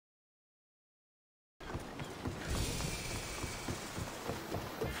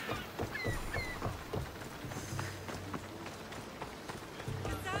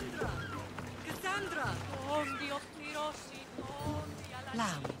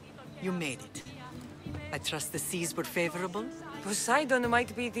You made it. I trust the seas were favorable? Poseidon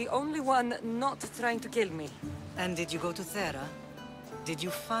might be the only one not trying to kill me. And did you go to Thera? Did you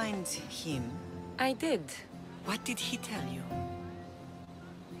find him? I did. What did he tell you?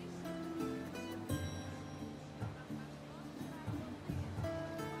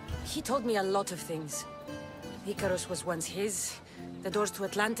 He told me a lot of things. Icarus was once his, the doors to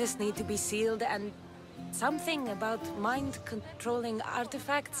Atlantis need to be sealed, and something about mind-controlling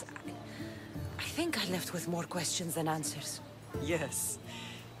artifacts. I think I left with more questions than answers. Yes.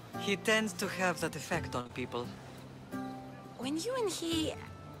 He tends to have that effect on people. When you and he...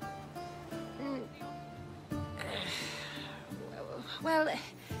 Well...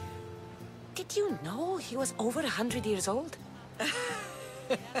 Did you know he was over 100 years old?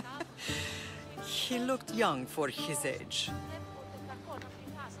 He looked young for his age.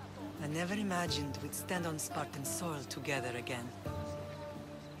 I never imagined we'd stand on Spartan soil together again.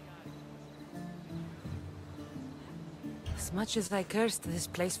 As much as I cursed this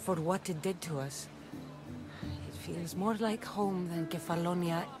place for what it did to us, it feels more like home than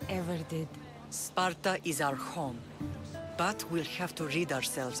Kefalonia ever did. Sparta is our home. But we'll have to rid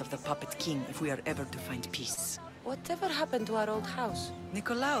ourselves of the Puppet King if we are ever to find peace. Whatever happened to our old house?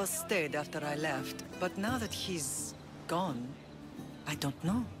 Nikolaos stayed after I left, but now that he's gone, I don't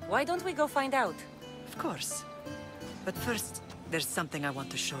know. Why don't we go find out? Of course. But first, there's something I want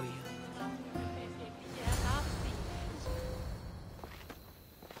to show you.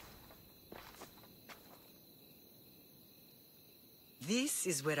 This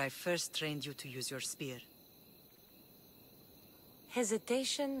is where I first trained you to use your spear.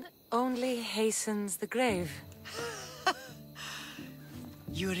 Hesitation only hastens the grave.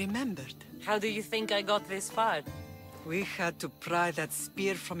 You remembered. How do you think I got this far? We had to pry that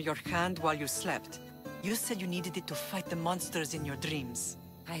spear from your hand while you slept. You said you needed it to fight the monsters in your dreams.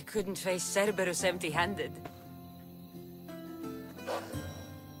 I couldn't face Cerberus empty-handed.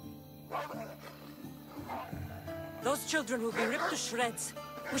 Those children will be ripped to shreds.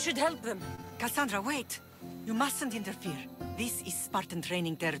 We should help them. Cassandra, wait! You mustn't interfere. This is Spartan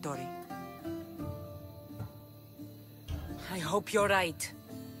training territory. I hope you're right.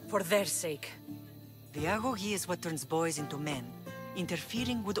 For their sake. The agoge is what turns boys into men.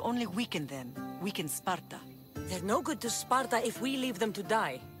 Interfering would only weaken them, weaken Sparta. They're no good to Sparta if we leave them to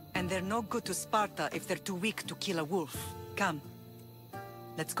die. And they're no good to Sparta if they're too weak to kill a wolf. Come.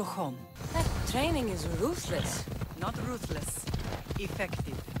 Let's go home. That training is ruthless. Not ruthless.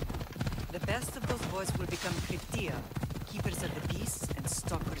 Effective. The best of those boys will become Kryptia, keepers of the peace and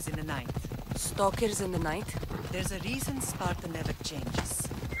stalkers in the night. Stalkers in the night? There's a reason Sparta never changes.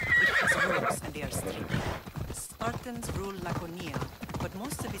 It has rules and they are strict. The Spartans rule Laconia, but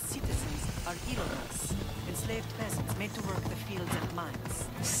most of its citizens are Ironas, enslaved peasants made to work the fields and mines.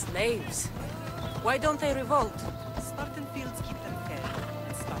 Slaves? Why don't they revolt? Spartan fields keep them fed,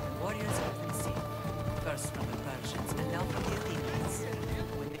 and Spartan warriors keep them safe. First from the Persians, and now from the Athenians.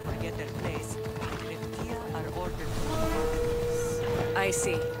 When they forget their place, the Kryptia are ordered to move. I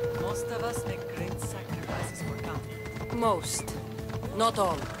see. Most of us make great sacrifices for comfort. Most. Not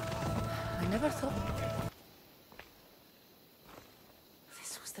all. I never thought...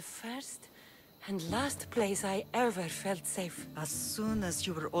 This was the first and last place I ever felt safe. As soon as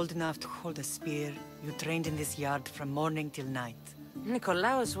you were old enough to hold a spear, you trained in this yard from morning till night.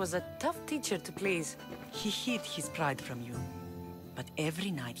 Nikolaos was a tough teacher to please. He hid his pride from you. But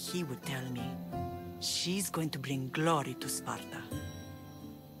every night he would tell me, she's going to bring glory to Sparta.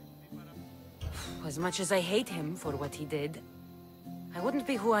 As much as I hate him for what he did, I wouldn't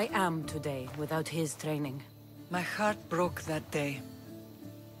be who I am today without his training. My heart broke that day.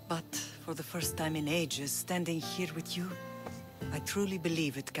 But for the first time in ages, standing here with you, I truly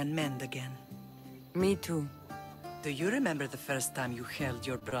believe it can mend again. Me too. Do you remember the first time you held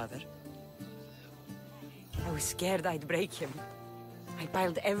your brother? I was scared I'd break him. I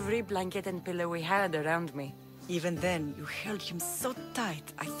piled every blanket and pillow we had around me. Even then, you held him so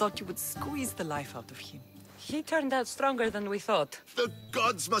tight, I thought you would squeeze the life out of him. He turned out stronger than we thought. The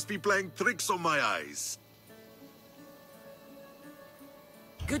gods must be playing tricks on my eyes.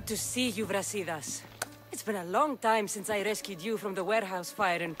 Good to see you, Brasidas. It's been a long time since I rescued you from the warehouse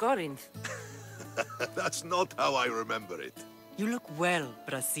fire in Corinth. That's not how I remember it. You look well,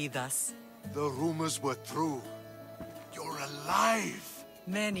 Brasidas. The rumors were true. You're alive!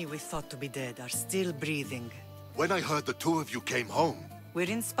 Many we thought to be dead are still breathing. When I heard the two of you came home... We're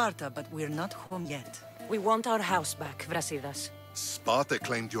in Sparta, but we're not home yet. We want our house back, Brasidas. Sparta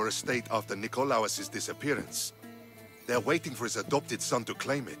claimed your estate after Nikolaos' disappearance. They're waiting for his adopted son to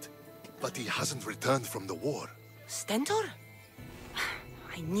claim it. But he hasn't returned from the war. Stentor?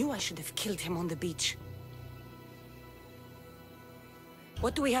 I knew I should have killed him on the beach.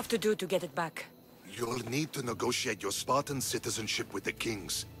 What do we have to do to get it back? You'll need to negotiate your Spartan citizenship with the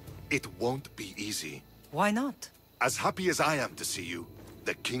kings. It won't be easy. Why not? As happy as I am to see you,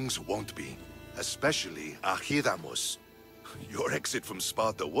 the kings won't be. Especially Archidamos. Your exit from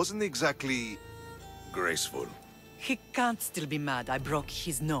Sparta wasn't exactly graceful. He can't still be mad I broke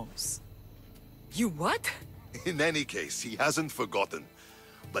his nose. You what? In any case, he hasn't forgotten.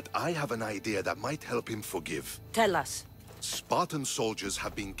 But I have an idea that might help him forgive. Tell us. Spartan soldiers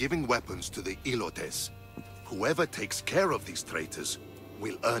have been giving weapons to the Ilotes. Whoever takes care of these traitors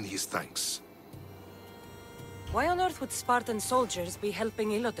will earn his thanks. Why on earth would Spartan soldiers be helping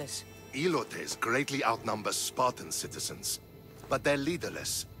Ilotes? Ilotes greatly outnumber Spartan citizens, but they're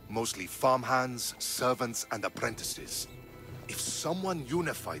leaderless, mostly farmhands, servants, and apprentices. If someone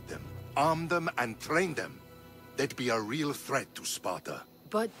unified them, armed them, and trained them, they'd be a real threat to Sparta.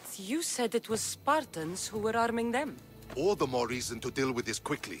 But you said it was Spartans who were arming them. All the more reason to deal with this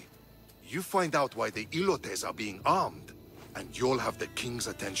quickly. You find out why the Ilotes are being armed, and you'll have the king's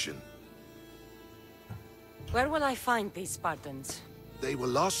attention. Where will I find these Spartans? They were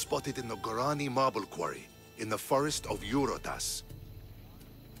last spotted in the Gorani marble quarry, in the forest of Eurotas.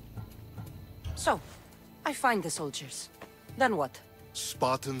 So, I find the soldiers. Then what?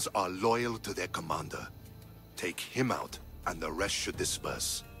 Spartans are loyal to their commander. Take him out, and the rest should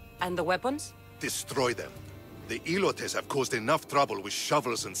disperse. And the weapons? Destroy them. The Ilotes have caused enough trouble with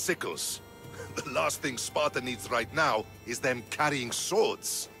shovels and sickles. The last thing Sparta needs right now is them carrying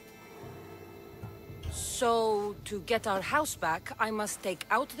swords. So, to get our house back, I must take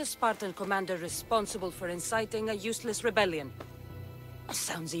out the Spartan commander responsible for inciting a useless rebellion.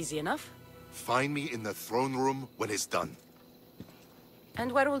 Sounds easy enough. Find me in the throne room when it's done.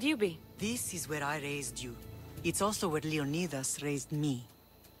 And where will you be? This is where I raised you. It's also where Leonidas raised me.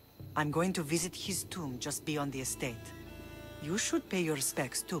 I'm going to visit his tomb just beyond the estate. You should pay your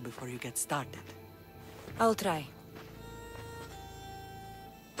respects too before you get started. I'll try.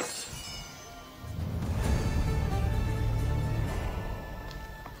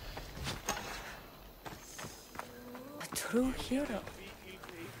 A true hero.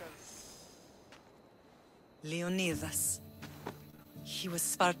 Leonidas. He was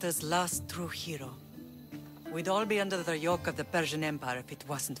Sparta's last true hero. We'd all be under the yoke of the Persian Empire if it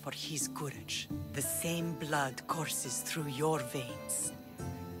wasn't for his courage. The same blood courses through your veins.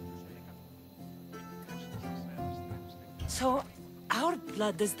 So, our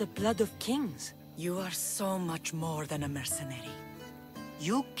blood is the blood of kings. You are so much more than a mercenary.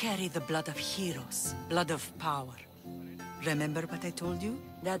 You carry the blood of heroes, blood of power. Remember what I told you?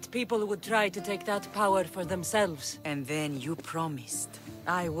 That people would try to take that power for themselves. And then you promised.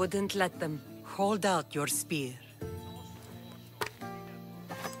 I wouldn't let them. Hold out your spear.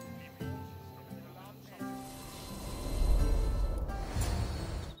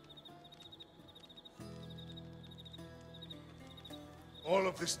 All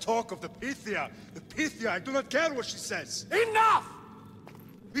of this talk of the Pythia, I do not care what she says. Enough!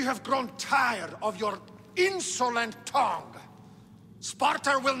 We have grown tired of your insolent tongue.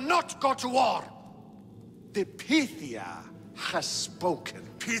 Sparta will not go to war. The Pythia has spoken.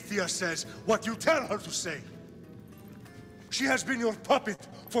 Pythia says what you tell her to say. She has been your puppet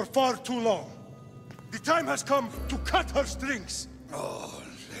for far too long. The time has come to cut her strings. Oh,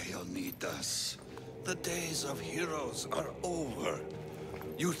 Leonidas. The days of heroes are over.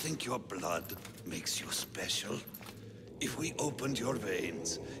 You think your blood makes you special? If we opened your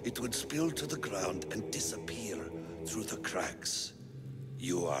veins, it would spill to the ground and disappear through the cracks.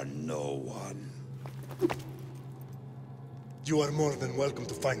 You are no one. You are more than welcome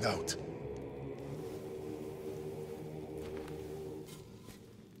to find out.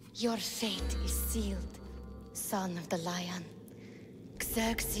 Your fate is sealed, son of the Lion.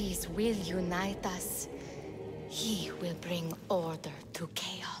 Xerxes will unite us. He will bring order to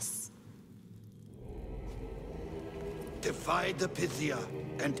chaos. Divide the Pythia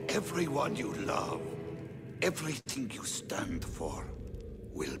and everyone you love. Everything you stand for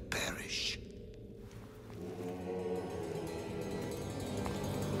will perish.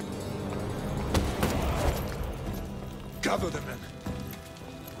 Gather the men.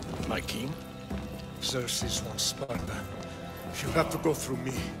 My king? Xerxes wants Sparta. She'll have to go through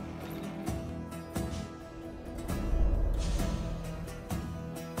me.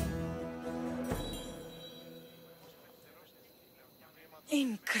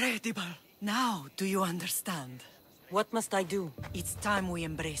 Incredible! Now, do you understand? What must I do? It's time we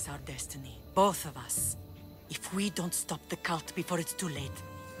embrace our destiny. Both of us. If we don't stop the cult before it's too late,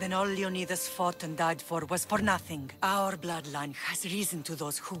 Then all Leonidas fought and died for was for nothing. Our bloodline has reason to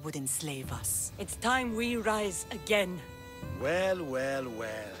those who would enslave us. It's time we rise again. Well, well,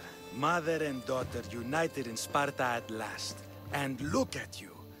 well. Mother and daughter united in Sparta at last. And look at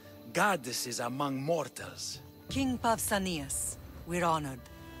you. Goddesses among mortals. King Pausanias, we're honored.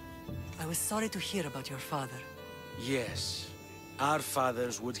 I was sorry to hear about your father. Yes. Our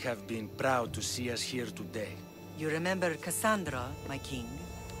fathers would have been proud to see us here today. You remember Cassandra, my king?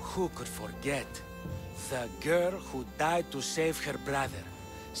 Who could forget? The girl who died to save her brother.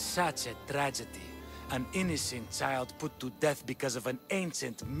 Such a tragedy. An innocent child put to death because of an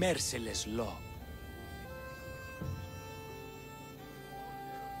ancient, merciless law.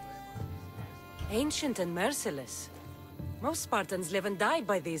 Ancient and merciless. Most Spartans live and die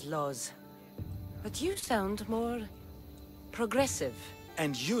by these laws. But you sound more progressive.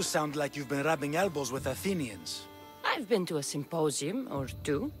 And you sound like you've been rubbing elbows with Athenians. I've been to a symposium or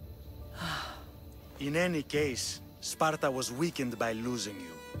two. In any case, Sparta was weakened by losing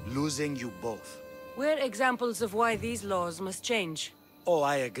you. Losing you both. We're examples of why these laws must change. Oh,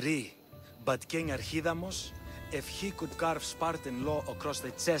 I agree. But King Archidamos, if he could carve Spartan law across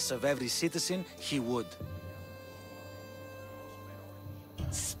the chests of every citizen, he would.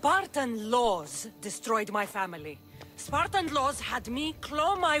 Spartan laws destroyed my family. Spartan laws had me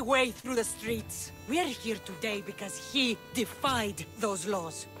claw my way through the streets. We're here today because he defied those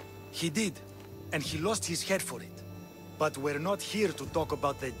laws. He did, and he lost his head for it. But we're not here to talk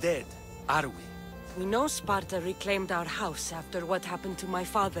about the dead, are we? We know Sparta reclaimed our house after what happened to my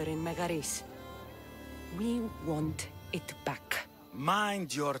father in Megaris. We want it back.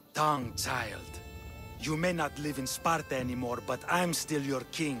 Mind your tongue, child. You may not live in Sparta anymore, but I'm still your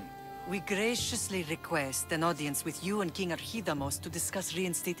king. We graciously request an audience with you and King Archidamos to discuss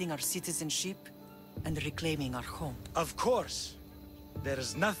reinstating our citizenship and reclaiming our home. Of course.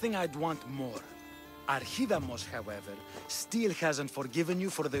 There's nothing I'd want more. Archidamos, however, still hasn't forgiven you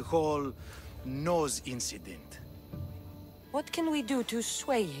for the whole nose incident. What can we do to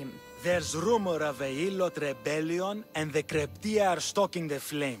sway him? There's rumor of a Hilot rebellion, and the Kryptia are stalking the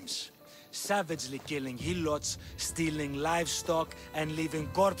flames. Savagely killing Helots, stealing livestock, and leaving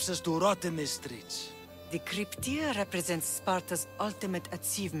corpses to rot in the streets. The Kryptia represents Sparta's ultimate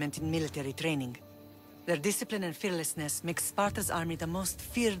achievement in military training. Their discipline and fearlessness make Sparta's army the most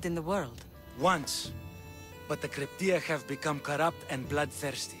feared in the world. Once. But the Kryptia have become corrupt and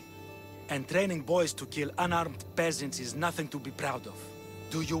bloodthirsty. And training boys to kill unarmed peasants is nothing to be proud of.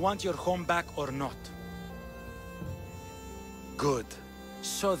 Do you want your home back or not? Good.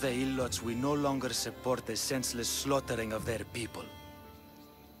 So the Ilots will no longer support the senseless slaughtering of their people.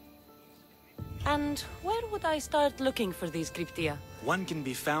 And where would I start looking for these Kryptia? One can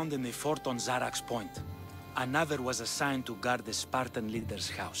be found in the fort on Zarax Point. Another was assigned to guard the Spartan leader's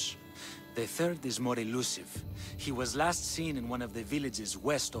house. The third is more elusive. He was last seen in one of the villages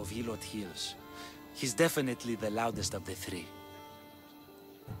west of Hilot Hills. He's definitely the loudest of the three.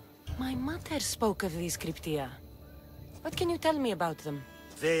 My mother spoke of these Kryptia. What can you tell me about them?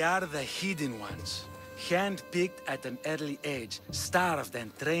 They are the hidden ones. Hand-picked at an early age, starved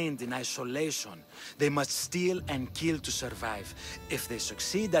and trained in isolation. They must steal and kill to survive. If they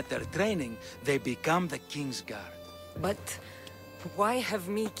succeed at their training, they become the King's Guard. But why have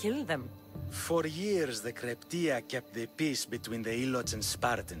me kill them? For years, the Kryptia kept the peace between the Ilots and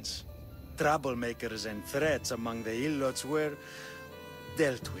Spartans. Troublemakers and threats among the Ilots were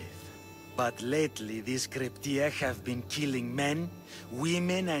dealt with. But lately, these Kryptia have been killing men,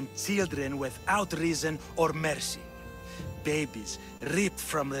 women, and children without reason or mercy. Babies ripped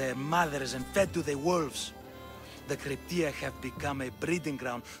from their mothers and fed to the wolves. The Kryptia have become a breeding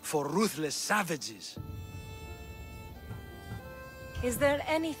ground for ruthless savages. Is there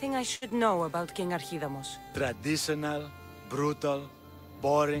anything I should know about King Archidamos? Traditional, brutal,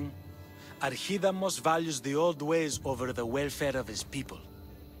 boring. Archidamos values the old ways over the welfare of his people.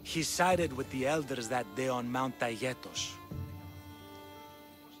 He sided with the elders that day on Mount Taygetos.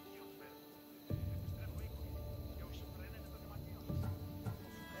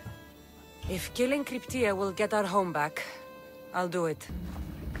 If killing Kryptia will get our home back, I'll do it.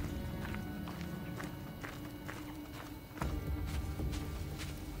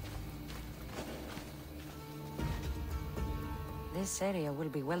 This area will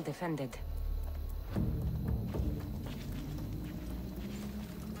be well defended.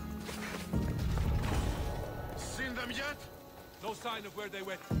 Seen them yet? No sign of where they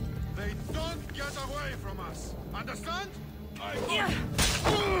went. They don't get away from us. Understand?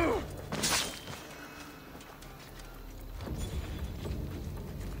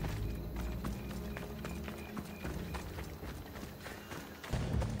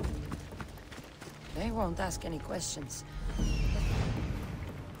 I won't ask any questions.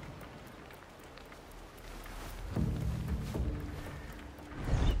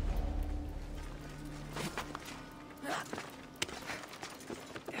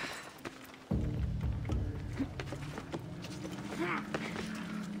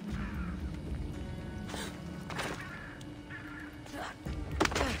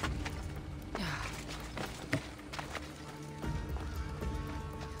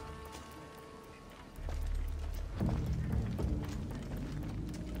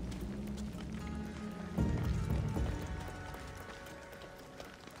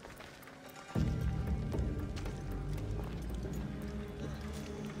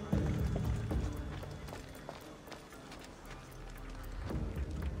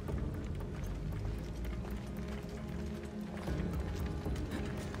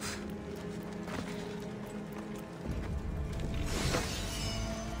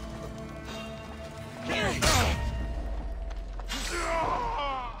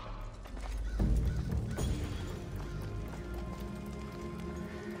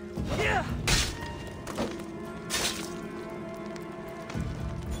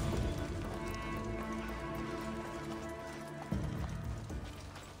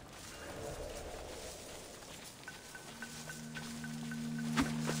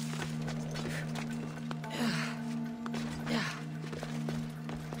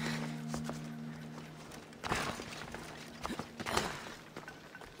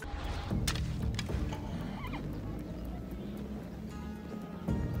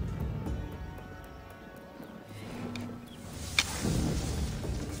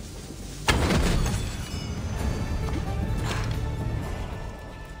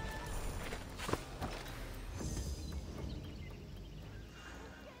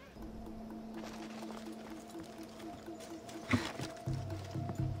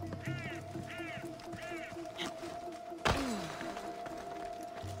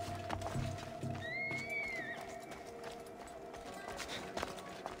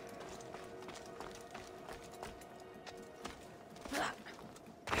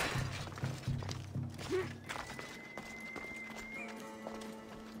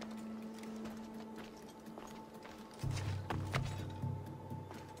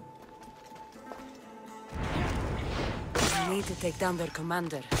 I need to take down their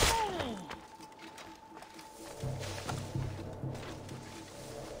commander.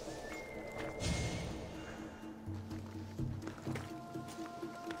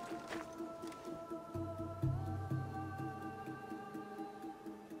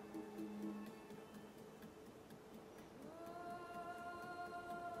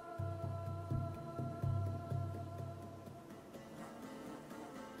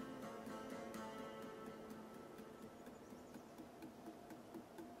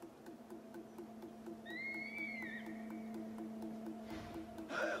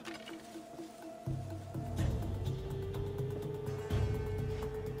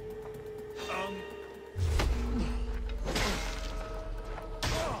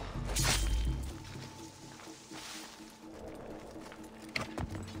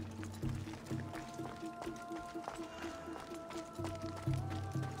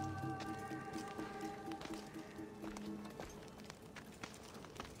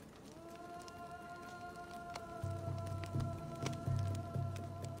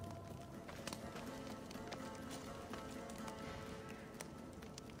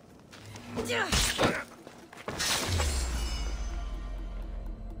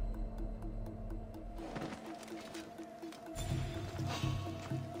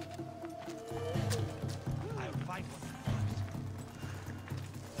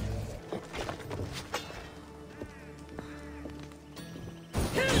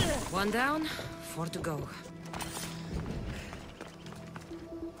 One down, 4 to go.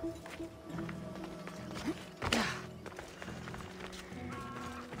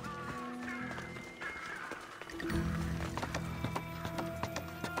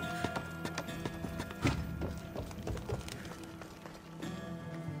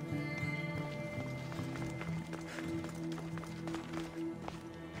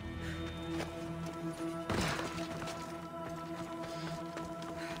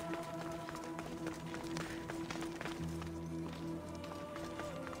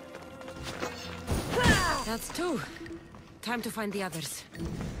 That's 2. Time to find the others.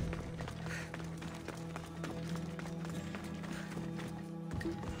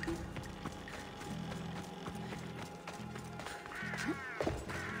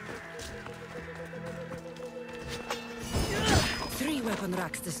 Three weapon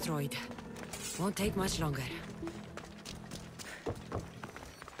racks destroyed. Won't take much longer.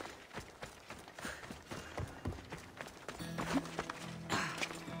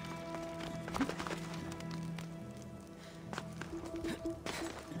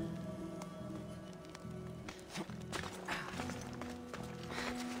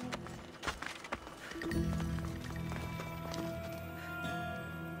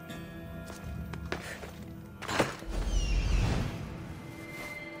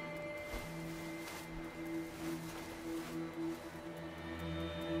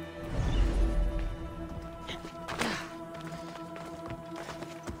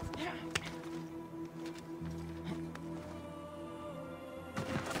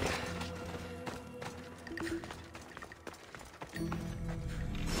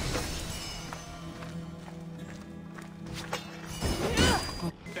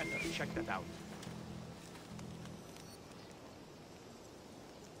 cut out.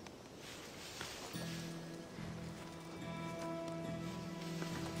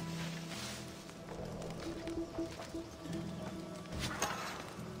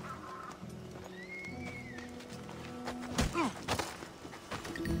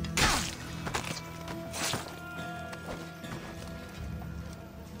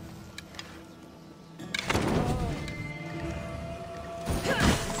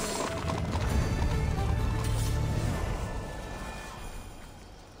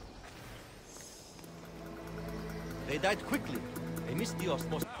 They died quickly. I missed the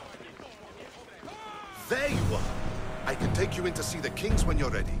osmos. There you are! I can take you in to see the kings when you're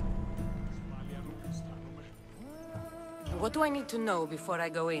ready. What do I need to know before I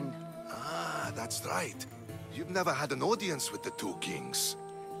go in? Ah, that's right. You've never had an audience with the two kings.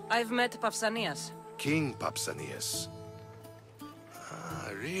 I've met Pausanias. King Pausanias. Ah,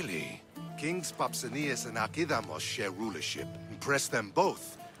 really? Kings Pausanias and Archidamos share rulership. Impress them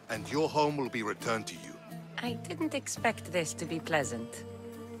both, and your home will be returned to you. I didn't expect this to be pleasant.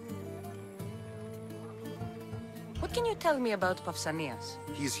 What can you tell me about Pausanias?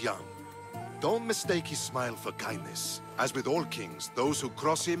 He's young. Don't mistake his smile for kindness. As with all kings, those who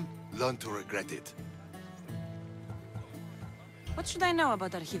cross him learn to regret it. What should I know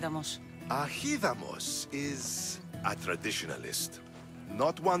about Archidamos? Archidamos is a traditionalist.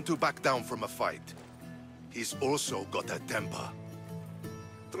 Not one to back down from a fight. He's also got a temper.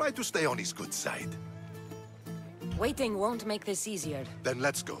 Try to stay on his good side. Waiting won't make this easier. Then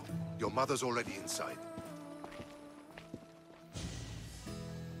let's go. Your mother's already inside.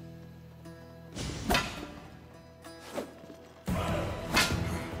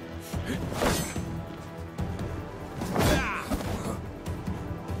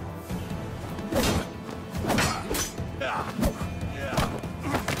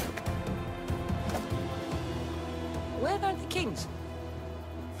 Where are the kings?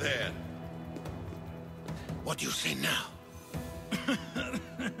 There. What do you say now?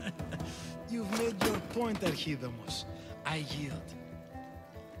 You've made your point, Archidamos. I yield.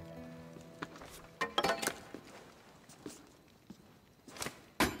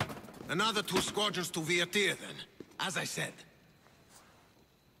 Another 2 squadrons to Viatir, then. As I said.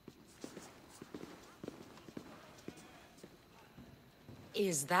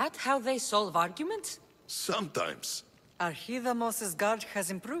 Is that how they solve arguments? Sometimes. Archidamos' guard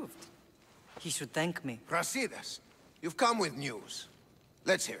has improved. He should thank me. Brasidas, you've come with news.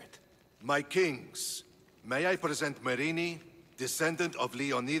 Let's hear it. My kings, may I present Marini, descendant of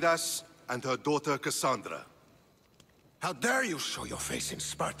Leonidas, and her daughter Cassandra. How dare you show your face in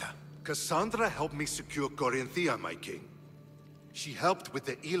Sparta? Cassandra helped me secure Corinthia, my king. She helped with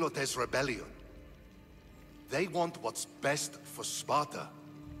the Ilotes rebellion. They want what's best for Sparta.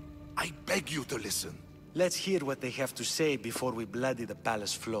 I beg you to listen. Let's hear what they have to say before we bloody the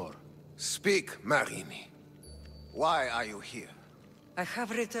palace floor. Speak, Marini. Why are you here? I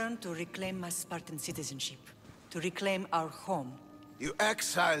have returned to reclaim my Spartan citizenship, to reclaim our home. You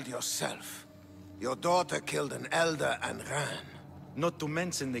exiled yourself. Your daughter killed an elder and ran. Not to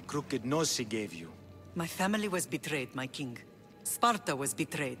mention the crooked nose she gave you. My family was betrayed, my king. Sparta was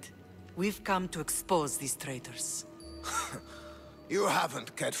betrayed. We've come to expose these traitors. You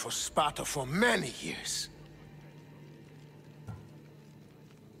haven't cared for Sparta for many years.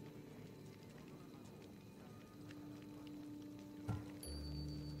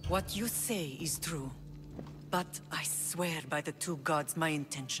 What you say is true. But I swear by the 2 gods my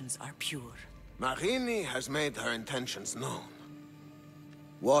intentions are pure. Marini has made her intentions known.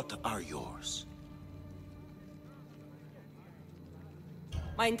 What are yours?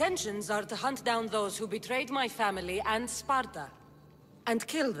 My intentions are to hunt down those who betrayed my family and Sparta, and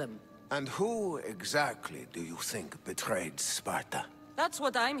kill them. And who exactly do you think betrayed Sparta? That's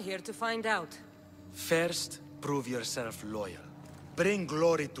what I'm here to find out. First, prove yourself loyal. Bring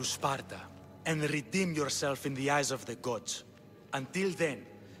glory to Sparta, and redeem yourself in the eyes of the gods. Until then,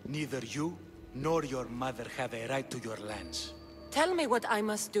 neither you nor your mother have a right to your lands. Tell me what I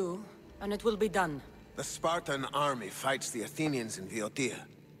must do, and it will be done. The Spartan army fights the Athenians in Viotia.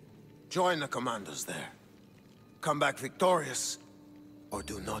 Join the commandos there. Come back victorious, or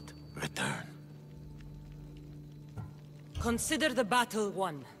do not return. Consider the battle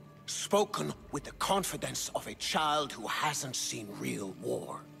won. Spoken with the confidence of a child who hasn't seen real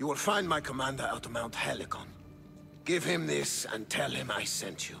war. You will find my commander out of Mount Helicon. Give him this and tell him I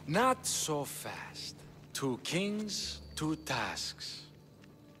sent you. Not so fast. 2 kings, 2 tasks.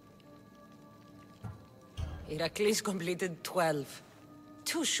 Heracles completed 12.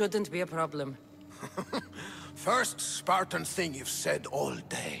 2 shouldn't be a problem. First Spartan thing you've said all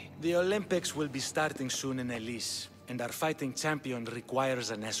day. The Olympics will be starting soon in Elise, and our fighting champion requires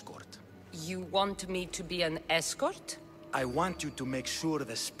an escort. You want me to be an escort? I want you to make sure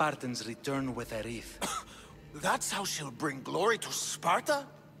the Spartans return with a wreath. That's how she'll bring glory to Sparta?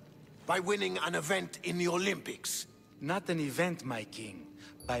 By winning an event in the Olympics? Not an event, my king.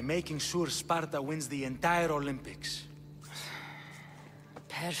 By making sure Sparta wins the entire Olympics.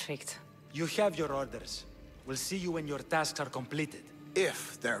 Perfect. You have your orders. We'll see you when your tasks are completed.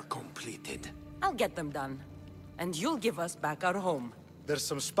 If they're completed. I'll get them done. And you'll give us back our home. There's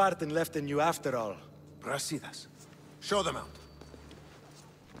some Spartan left in you after all. Brasidas. Show them out.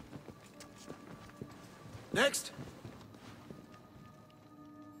 Next.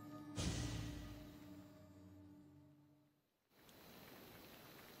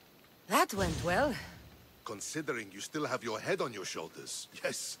 That went well. Considering you still have your head on your shoulders,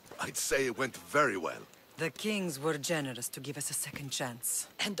 yes, I'd say it went very well. The kings were generous to give us a second chance.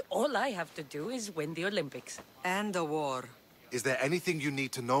 And all I have to do is win the Olympics. And a war. Is there anything you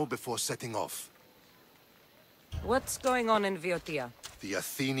need to know before setting off? What's going on in Viotia? The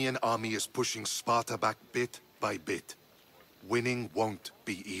Athenian army is pushing Sparta back bit by bit. Winning won't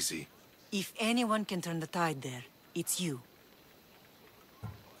be easy. If anyone can turn the tide there, it's you.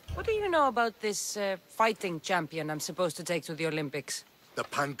 What do you know about this fighting champion I'm supposed to take to the Olympics? The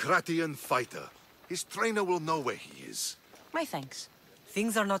Pancratian fighter. His trainer will know where he is. My thanks.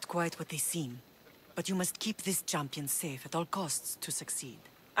 Things are not quite what they seem. But you must keep this champion safe at all costs to succeed.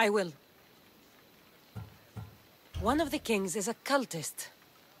 I will. One of the kings is a cultist.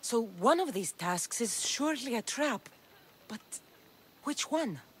 So one of these tasks is surely a trap. But which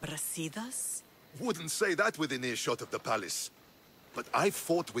one? Brasidas? Wouldn't say that within earshot of the palace. But I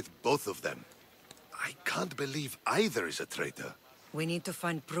fought with both of them. I can't believe either is a traitor. We need to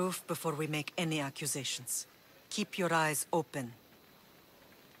find proof before we make any accusations. Keep your eyes open.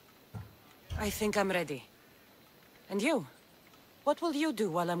 I think I'm ready. And you? What will you do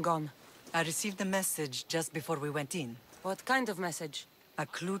while I'm gone? I received a message just before we went in. What kind of message? A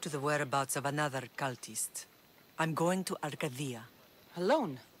clue to the whereabouts of another cultist. I'm going to Arcadia.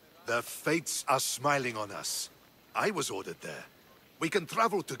 Alone? The fates are smiling on us. I was ordered there. We can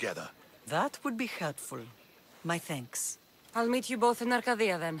travel together. That would be helpful. My thanks. I'll meet you both in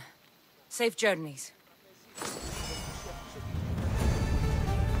Arcadia then. Safe journeys.